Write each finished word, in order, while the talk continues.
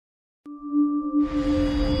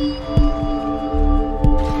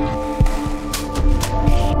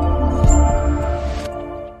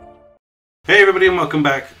everybody, and welcome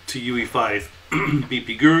back to UE5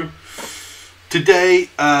 BP Guru. Today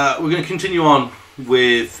we're going to continue on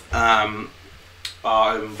with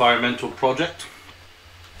our environmental project.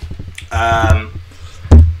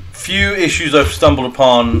 Few issues I've stumbled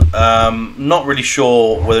upon, not really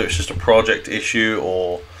sure whether it's just a project issue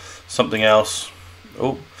or something else.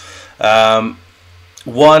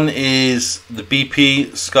 One is the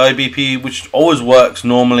BP, Sky BP, which always works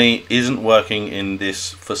normally, isn't working in this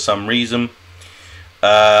for some reason.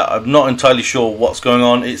 I'm not entirely sure what's going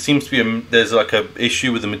on. It seems to be there's like a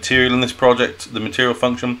issue with the material in this project, the material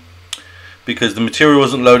function, because the material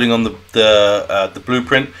wasn't loading on the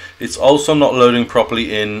blueprint. It's also not loading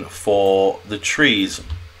properly in for the trees.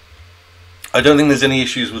 I don't think there's any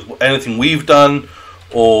issues with anything we've done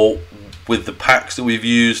or with the packs that we've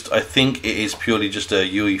used. I think it is purely just a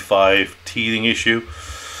UE5 teething issue.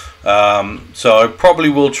 So I probably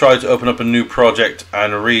will try to open up a new project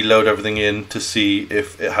and reload everything in to see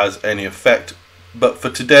if it has any effect. But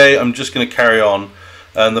for today, I'm just going to carry on.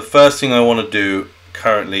 And the first thing I want to do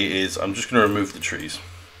currently is I'm just going to remove the trees.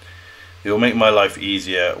 It will make my life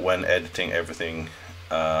easier when editing everything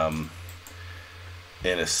in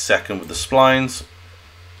a second with the splines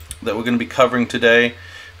that we're going to be covering today.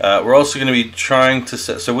 We're also going to be trying to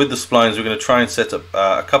set, so with the splines we're going to try and set up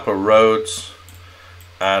a couple of roads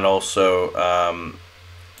and also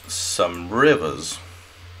some rivers.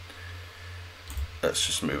 Let's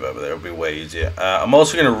just move over there, it'll be way easier. I'm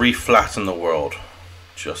also going to re-flatten the world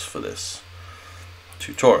just for this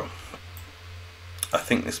tutorial. I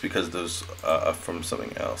think it's because those are from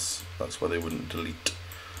something else, that's why they wouldn't delete.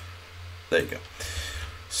 There you go.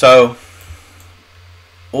 So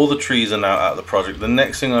all the trees are now out of the project. The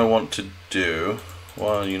next thing I want to do,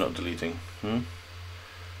 why are you not deleting?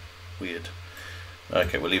 Weird.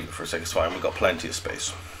 Okay, we'll leave it for a second, it's fine, we've got plenty of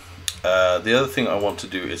space. The other thing I want to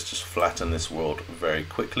do is just flatten this world very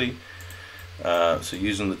quickly. So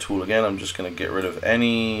using the tool again, I'm just going to get rid of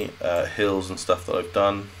any hills and stuff that I've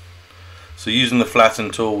done. So using the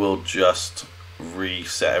flatten tool will just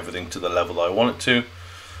reset everything to the level I want it to.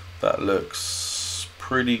 That looks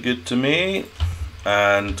pretty good to me.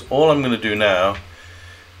 And all I'm going to do now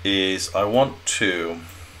is I want to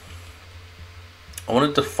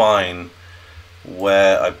define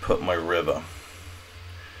where I put my river.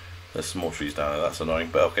 There's some more trees down there, that's annoying,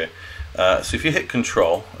 but okay. So if you hit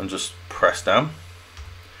Control and just press down,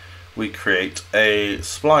 we create a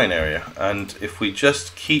spline area, and if we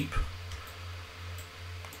just keep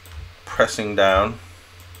pressing down,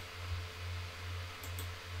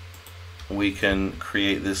 we can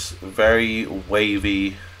create this very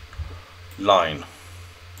wavy line.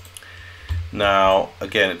 Now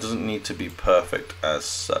again, it doesn't need to be perfect as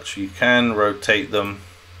such. You can rotate them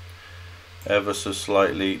ever so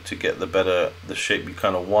slightly to get the shape you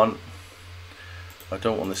kind of want. I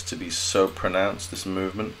don't want this to be so pronounced, this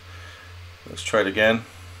movement. Let's try it again.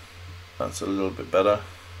 That's a little bit better.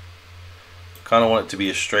 Kind of want it to be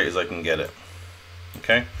as straight as I can get it.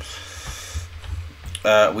 Okay.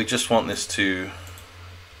 We just want this to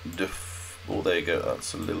oh, there you go,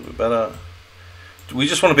 that's a little bit better. We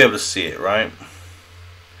just want to be able to see it, right?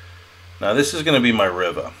 Now this is going to be my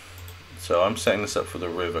river, so I'm setting this up for the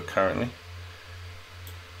river currently.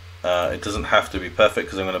 It doesn't have to be perfect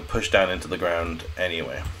because I'm going to push down into the ground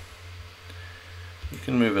anyway. You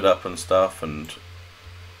can move it up and stuff and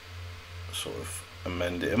sort of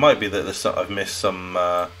amend it. It might be that I've missed some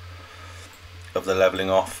of the leveling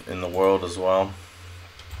off in the world as well.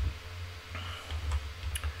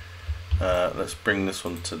 Let's bring this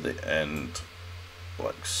one to the end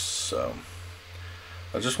like so.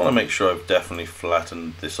 I just want to make sure I've definitely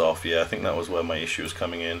flattened this off. Yeah, I think that was where my issue was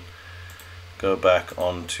coming in. Go back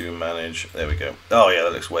onto manage. There we go. Oh yeah,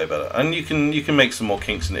 that looks way better. And you can make some more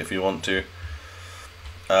kinks in it if you want to.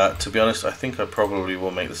 To be honest, I think I probably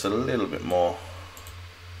will make this a little bit more.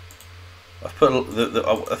 I've put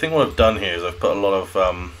I think what I've done here is I've put a lot of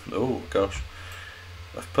oh gosh,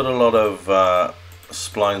 I've put a lot of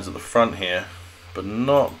splines at the front here, but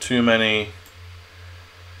not too many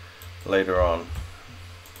later on.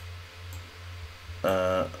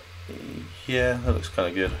 Yeah, that looks kind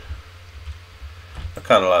of good. I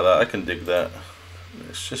kind of like that. I can dig that.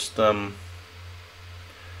 Let's just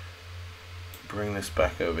bring this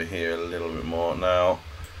back over here a little bit more. Now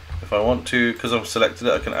if I want to, because I've selected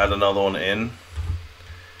it, I can add another one in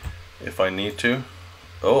if I need to.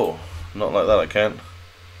 Oh, not like that I can't.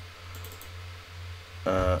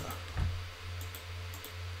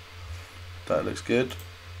 That looks good.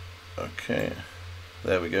 Okay,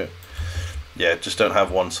 there we go. Yeah, just don't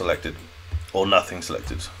have one selected or nothing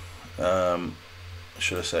selected,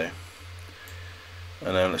 should I say.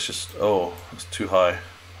 And then let's just, oh, it's too high.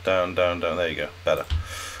 Down, down, down. There you go. Better.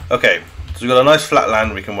 Okay, so we've got a nice flat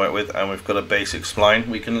land we can work with, and we've got a basic spline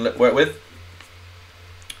we can work with.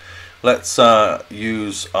 Let's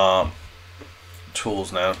use our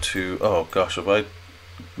tools now to, oh gosh, if I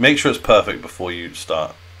make sure it's perfect before you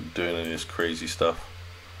start doing any of this crazy stuff.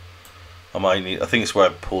 I think it's where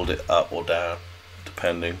I pulled it up or down,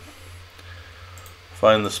 depending.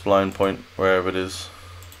 Find the spline point wherever it is.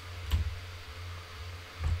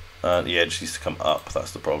 And yeah, it just needs to come up,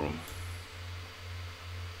 that's the problem.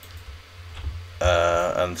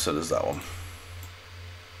 And so there's that one.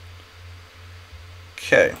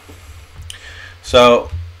 Okay. So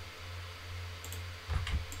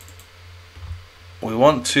we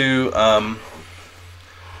want to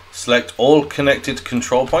select all connected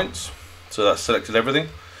control points. So that's selected everything.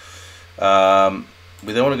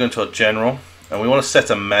 We then want to go into our general, and we want to set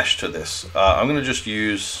a mesh to this. I'm going to just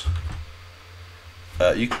use,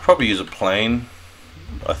 you could probably use a plane.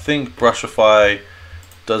 I think Brushify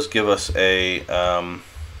does give us a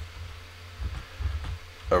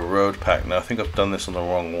road pack. Now I think I've done this on the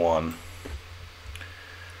wrong one.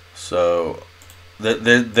 So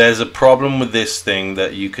there's a problem with this thing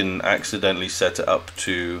that you can accidentally set it up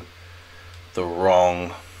to the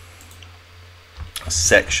wrong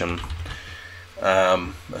section.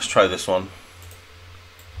 Let's try this one.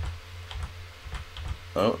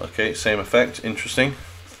 Oh, okay, same effect. Interesting.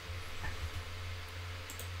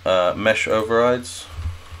 Mesh overrides.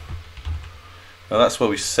 Now that's where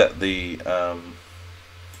we set the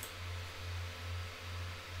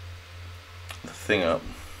thing up.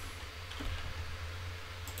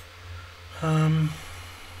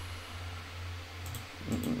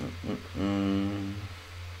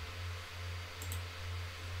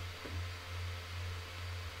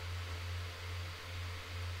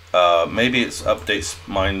 Maybe it's updates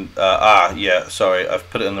mine. Yeah, sorry, I've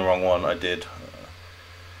put it in the wrong one. I did.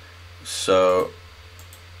 So,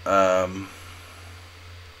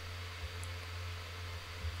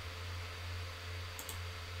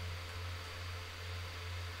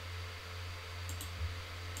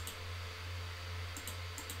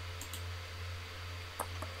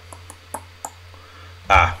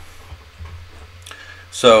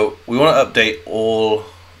 so we want to update all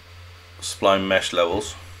spline mesh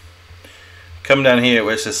levels. Come down here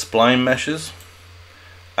where it says spline meshes,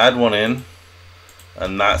 add one in,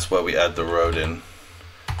 and that's where we add the road in.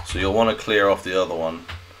 So you'll want to clear off the other one,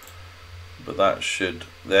 but that should,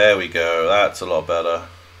 there we go, that's a lot better.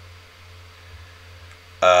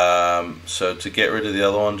 So to get rid of the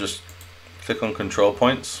other one, just click on control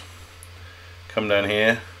points, come down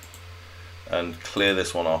here and clear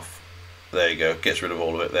this one off. There you go, gets rid of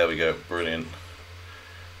all of it. There we go, brilliant.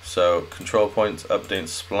 So control points, update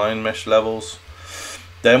spline mesh levels.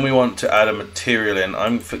 Then we want to add a material in.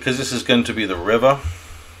 Because this is going to be the river,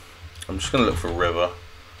 I'm just going to look for river.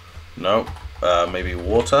 No, maybe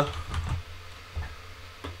water.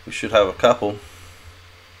 We should have a couple.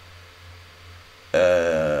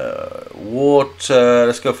 Water,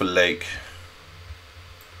 let's go for lake.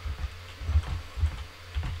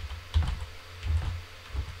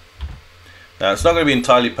 Now it's not going to be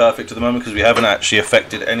entirely perfect at the moment because we haven't actually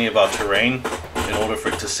affected any of our terrain in order for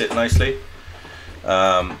it to sit nicely.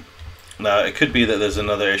 Now it could be that there's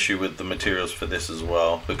another issue with the materials for this as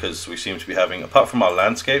well, because we seem to be having, apart from our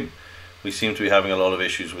landscape, we seem to be having a lot of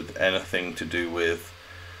issues with anything to do with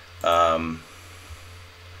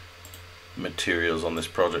materials on this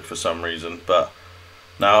project for some reason. But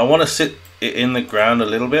now I want to sit it in the ground a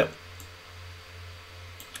little bit,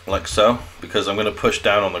 like so, because I'm going to push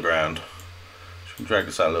down on the ground. Drag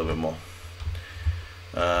this out a little bit more.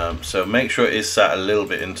 So make sure it is sat a little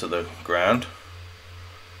bit into the ground.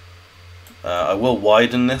 I will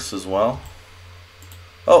widen this as well.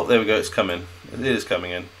 Oh, there we go, it's coming. It is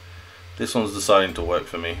coming in. This one's deciding to work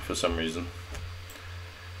for me for some reason.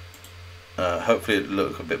 Hopefully it'll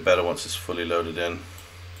look a bit better once it's fully loaded in.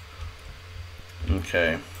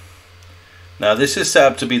 Okay. Now this is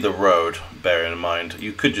set up to be the road, bear in mind.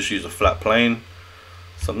 You could just use a flat plane,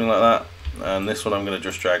 something like that. And this one I'm going to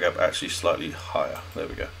just drag up actually slightly higher. There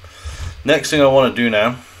we go. Next thing I want to do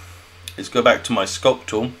now is go back to my sculpt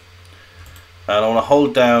tool, and I want to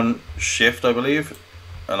hold down shift, I believe,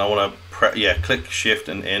 and I want to click shift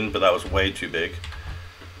and in, but that was way too big.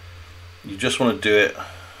 You just want to do it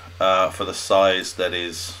for the size that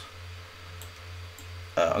is.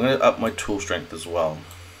 I'm going to up my tool strength as well.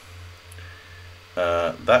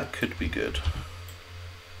 That could be good.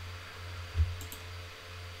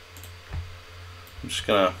 I'm just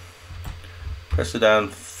gonna press it down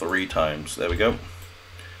 3 times. There we go.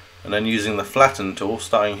 And then using the flatten tool,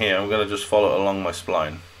 starting here, I'm going to just follow it along my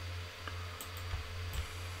spline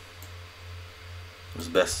as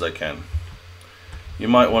best as I can. You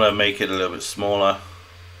might want to make it a little bit smaller,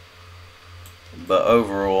 but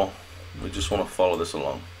overall we just want to follow this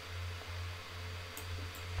along.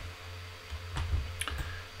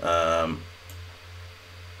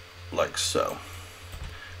 Like so,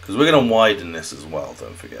 because we're going to widen this as well,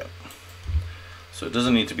 don't forget. So it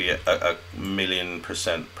doesn't need to be a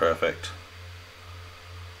 1,000,000% perfect.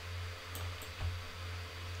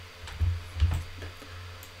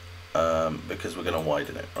 Because we're going to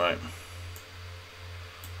widen it, right?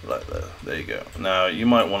 Like that. There you go. Now you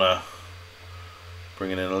might want to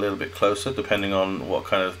bring it in a little bit closer, depending on what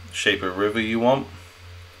kind of shape of river you want.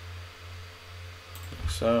 Like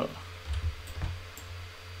so.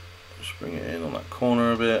 Just bring it in on that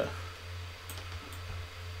corner a bit.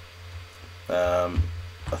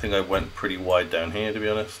 I think I went pretty wide down here, to be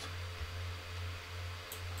honest.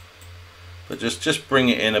 But just bring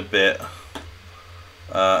it in a bit,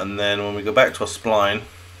 and then when we go back to our spline,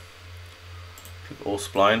 click all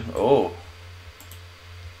spline. Oh,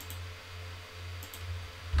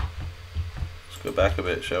 let's go back a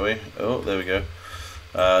bit, shall we? Oh, there we go.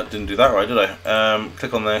 Didn't do that right, did I?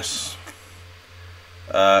 Click on this.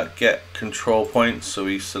 Get control points, so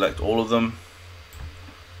we select all of them.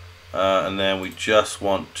 And then we just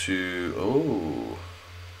want to,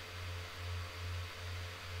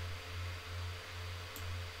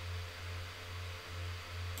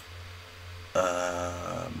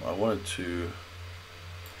 I wanted to,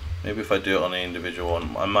 maybe if I do it on the individual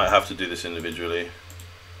one, I might have to do this individually.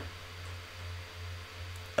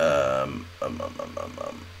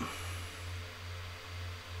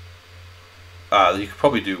 You could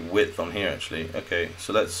probably do width on here actually. Okay,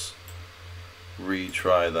 so let's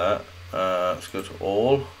retry that. Let's go to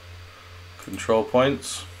all control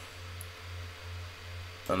points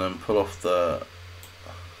and then pull off the,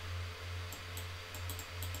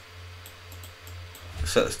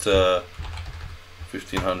 set this to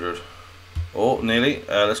 1500. Oh, nearly.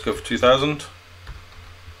 Let's go for 2000.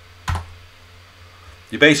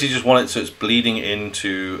 You basically just want it so it's bleeding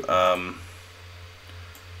into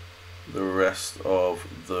the rest of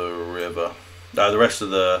the river, the rest of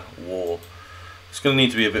the wall. It's going to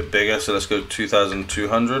need to be a bit bigger, so let's go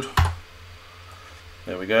 2200.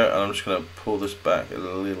 There we go, and I'm just going to pull this back a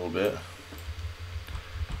little bit.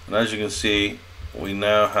 And as you can see, we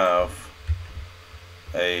now have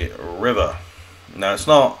a river. Now it's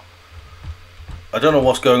not, I don't know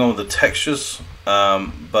what's going on with the textures,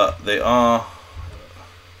 but they are,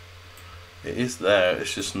 it is there,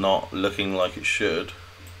 it's just not looking like it should.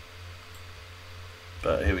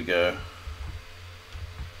 But here we go.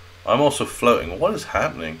 I'm also floating. What is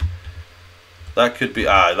happening? That could be,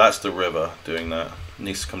 that's the river doing that. It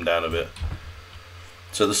needs to come down a bit.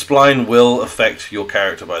 So the spline will affect your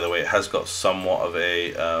character, by the way. It has got somewhat of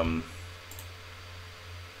a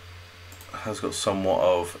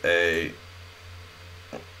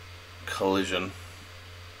collision.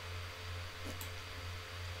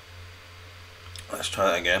 Let's try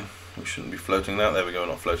that again. We shouldn't be floating now. There we go, we're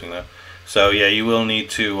not floating now. So yeah, you will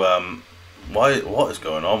need to what is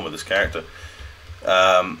going on with this character?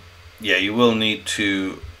 Yeah, you will need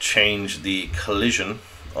to change the collision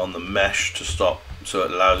on the mesh to stop, so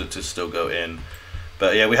it allows it to still go in.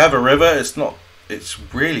 But yeah, we have a river. It's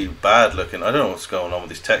really bad looking. I don't know what's going on with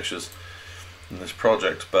these textures in this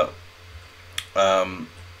project, but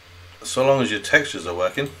so long as your textures are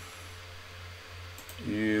working,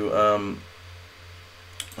 you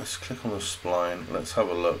let's click on the spline. Let's have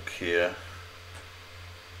a look here.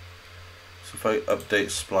 So if I update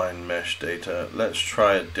spline mesh data, let's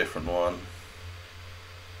try a different one.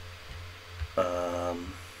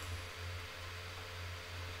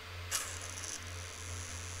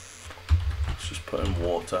 Let's just put in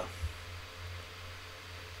water.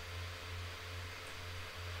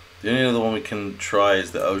 The only other one we can try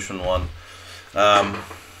is the ocean one.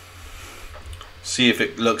 See if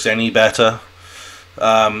it looks any better.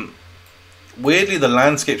 Weirdly, the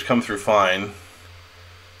landscapes come through fine.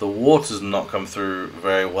 The water's not come through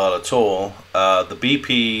very well at all. The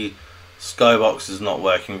BP skybox is not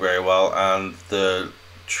working very well, and the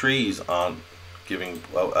trees aren't giving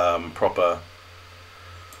proper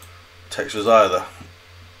textures either.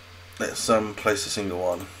 Let's place a single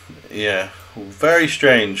one. Yeah, very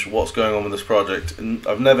strange what's going on with this project, and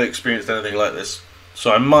I've never experienced anything like this.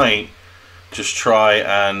 So I might just try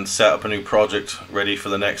and set up a new project ready for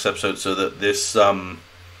the next episode so that this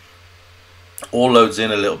all loads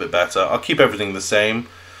in a little bit better. I'll keep everything the same,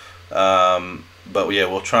 but yeah,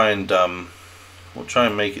 we'll try and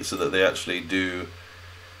make it so that they actually do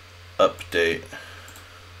update.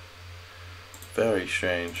 Very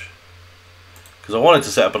strange. Because I wanted to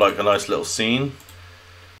set up like a nice little scene,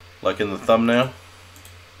 like in the thumbnail.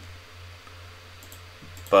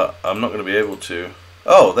 But I'm not going to be able to.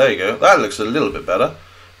 Oh, there you go. That looks a little bit better.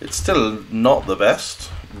 It's still not the best,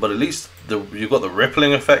 but at least you've got the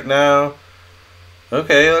rippling effect now.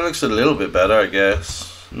 Okay, that looks a little bit better, I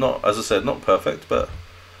guess. Not, as I said, not perfect, but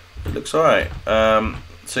it looks alright.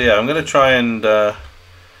 So yeah, I'm going to try and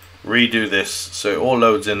redo this so it all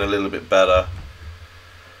loads in a little bit better.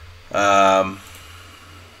 And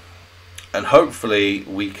hopefully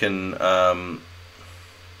we can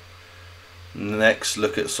next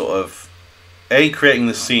look at sort of creating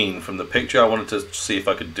the scene from the picture. I wanted to see if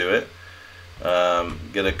I could do it,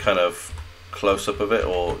 get a kind of close-up of it,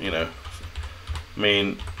 or you know, I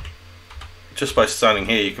mean, just by standing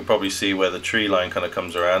here you could probably see where the tree line kind of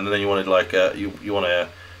comes around, and then you wanted like you want a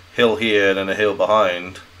hill here and then a hill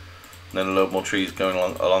behind, and then a load more trees going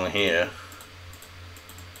along here.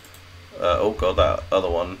 Oh god, that other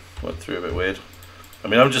one went through a bit weird. I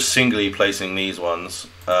mean, I'm just singly placing these ones,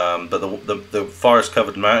 but the forest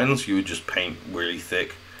covered mountains you would just paint really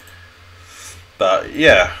thick. But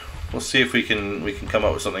yeah, we'll see if we can come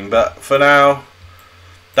up with something. But for now,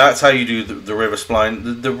 that's how you do the river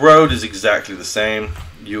spline. The road is exactly the same.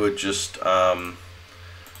 You would just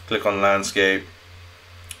click on landscape.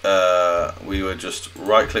 We would just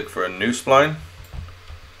right click for a new spline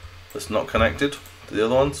that's not connected to the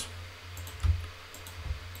other ones.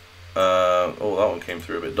 Oh, that one came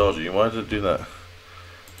through a bit dodgy. Why did it do that?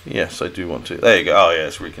 Yes, I do want to. There you go. Oh, yeah,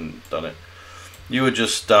 it's done it. You would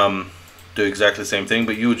just do exactly the same thing,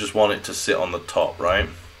 but you would just want it to sit on the top, right?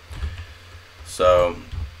 So,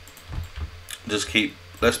 just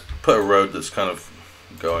let's put a road that's kind of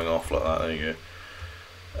going off like that. There you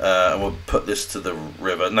go. And we'll put this to the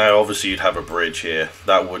river. Now, obviously, you'd have a bridge here.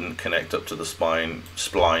 That wouldn't connect up to the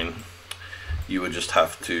spline. You would just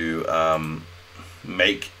have to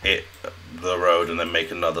make it the road and then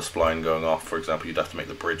make another spline going off. For example, you'd have to make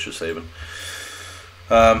the bridge for saving.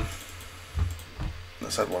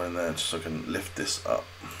 Let's add one in there just so I can lift this up.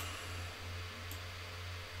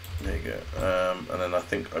 There you go. And then I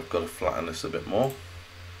think I've got to flatten this a bit more.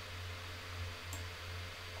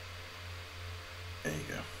 There you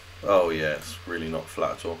go. Oh yeah, it's really not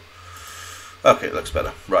flat at all. Okay, it looks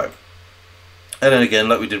better. Right. And then again,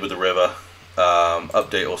 like we did with the river,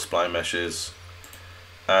 update all spline meshes.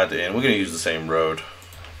 Add in, we're going to use the same road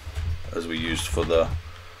as we used for the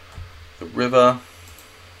river.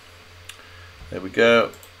 There we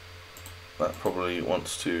go. That probably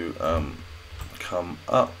wants to come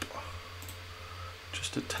up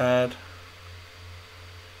just a tad.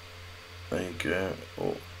 There you go.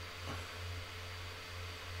 Oh.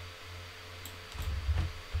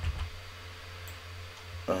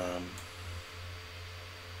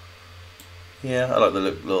 Yeah, I like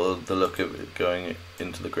the look of it going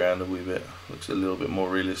into the ground a wee bit. Looks a little bit more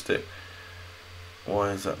realistic.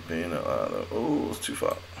 Why is that being oh, it's too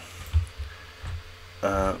far.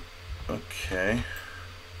 Okay.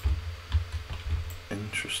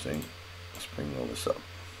 Interesting. Let's bring all this up.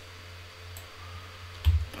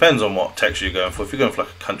 Depends on what texture you're going for. If you're going for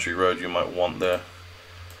like a country road, you might want the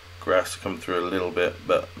grass to come through a little bit,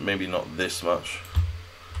 but maybe not this much.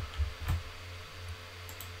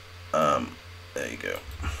 There you go.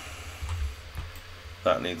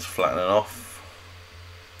 That needs flattening off.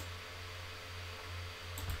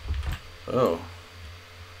 Oh.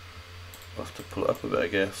 I'll have to pull it up a bit, I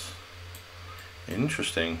guess.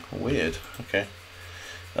 Interesting. Weird. Okay.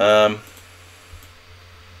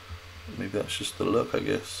 Maybe that's just the look, I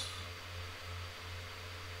guess.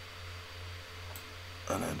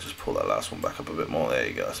 And then just pull that last one back up a bit more. There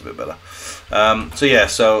you go, that's a bit better. So yeah,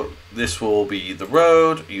 so this will be the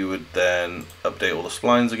road. You would then update all the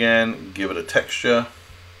splines again, give it a texture.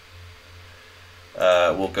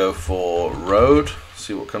 We'll go for road,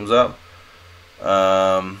 see what comes up.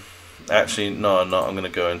 Actually, no, I'm not. I'm going to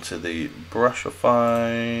go into the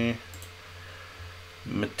Brushify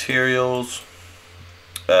materials.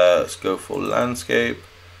 Let's go for landscape.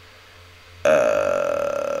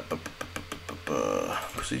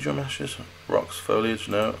 Procedural meshes, rocks, foliage,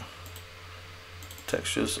 no.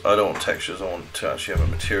 Textures, I don't want textures, I want to actually have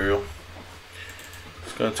a material.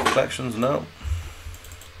 Let's go into collections, no.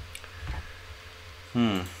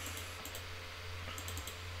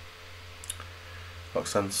 Rock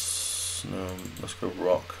sands, no. Let's go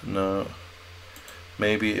rock, no.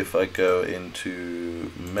 Maybe if I go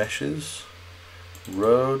into meshes,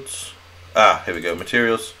 roads, here we go,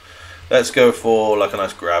 materials. Let's go for like a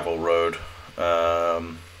nice gravel road.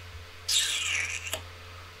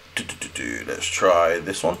 Let's try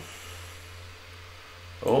this one.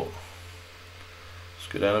 Oh, let's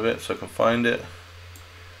go down a bit so I can find it.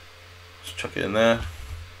 Let's chuck it in there.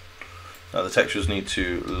 Now the textures need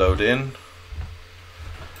to load in.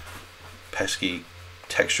 Pesky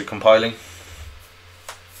texture compiling.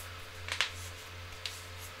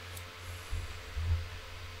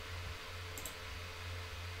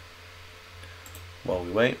 While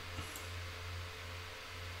we wait,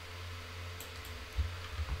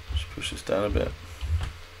 just push this down a bit.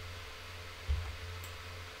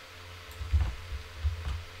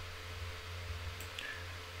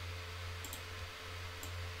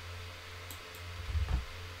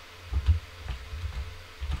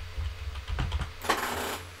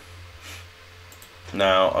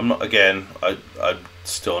 Now I'm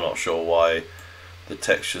still not sure why the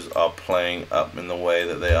textures are playing up in the way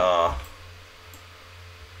that they are.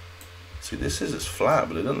 See, this is flat,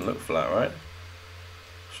 but it doesn't look flat, right?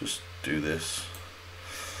 Let's just do this.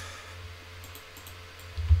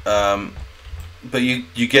 But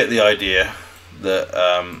you get the idea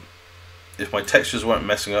that if my textures weren't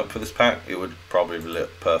messing up for this pack, it would probably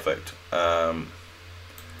look perfect. I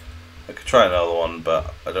could try another one,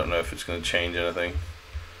 but I don't know if it's going to change anything.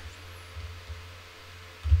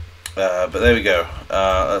 But there we go.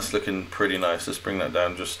 That's looking pretty nice. Let's bring that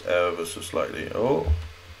down just ever so slightly. Oh.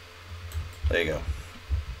 There you go.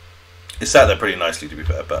 It sat there pretty nicely, to be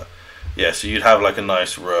fair, but yeah, so you'd have like a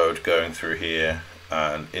nice road going through here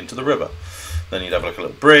and into the river. Then you'd have like a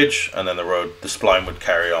little bridge, and then the spline would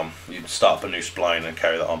carry on. You'd start up a new spline and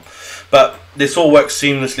carry that on. But this all works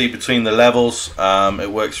seamlessly between the levels.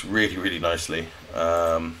 It works really, really nicely.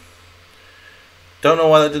 Don't know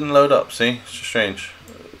why that didn't load up, see? It's just strange.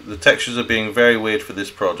 The textures are being very weird for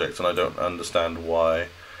this project, and I don't understand why.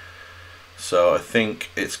 So I think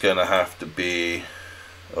it's going to have to be,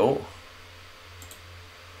 let's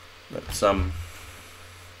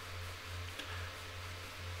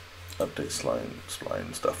update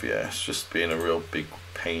spline stuff. Yeah, it's just being a real big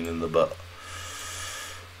pain in the butt.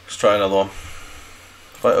 Let's try another one.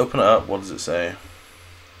 If I open it up, what does it say?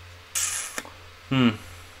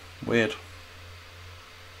 Weird.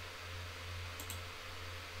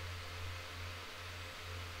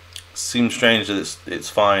 Seems strange that it's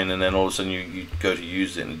fine, and then all of a sudden you go to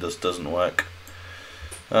use it and it just doesn't work.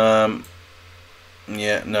 Yeah,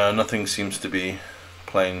 no, nothing seems to be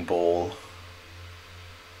playing ball.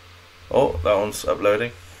 Oh, that one's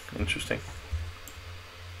uploading. Interesting.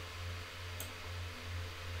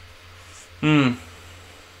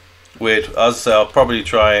 Weird. As I say, I'll probably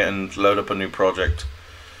try and load up a new project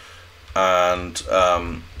and at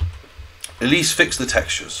least fix the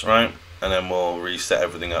textures, right? And then we'll reset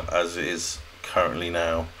everything up as it is currently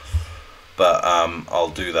now. But I'll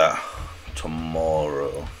do that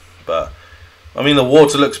tomorrow. But I mean, the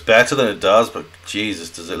water looks better than it does, but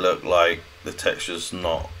Jesus, does it look like the texture's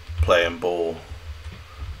not playing ball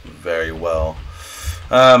very well.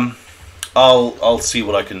 I'll see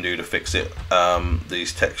what I can do to fix it.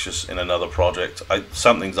 These textures in another project.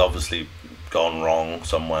 Something's obviously gone wrong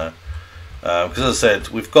somewhere. Because as I said,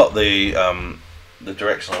 we've got the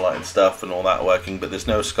directional light and stuff and all that working, but there's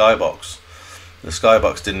no skybox. The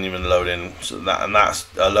skybox didn't even load in, so that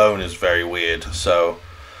alone is very weird. So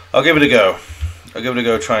I'll give it a go.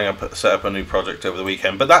 Trying to set up a new project over the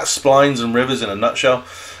weekend. But that's splines and rivers in a nutshell.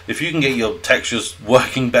 If you can get your textures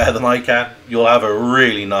working better than I can, you'll have a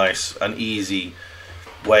really nice and easy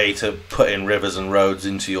way to put in rivers and roads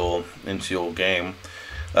into your game.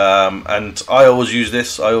 And I always use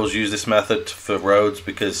this method for roads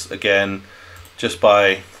because, again, just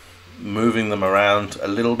by moving them around a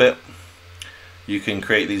little bit, you can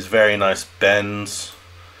create these very nice bends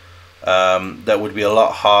that would be a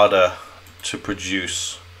lot harder to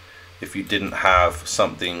produce if you didn't have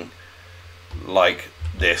something like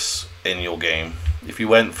this in your game. If you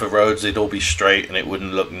went for roads, they'd all be straight and it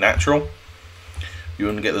wouldn't look natural. You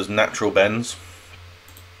wouldn't get those natural bends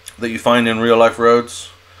that you find in real life roads.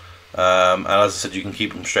 And as I said, you can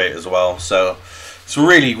keep them straight as well. So it's a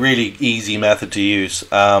really, really easy method to use,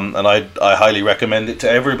 and I highly recommend it to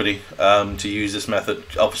everybody to use this method.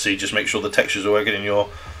 Obviously, just make sure the textures are working in your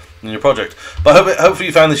project. But hopefully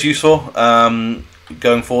you found this useful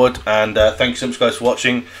going forward, and thank you so much, guys, for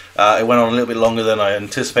watching. It went on a little bit longer than I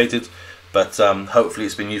anticipated, but hopefully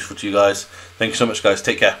it's been useful to you guys. Thank you so much, guys.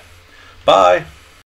 Take care. Bye.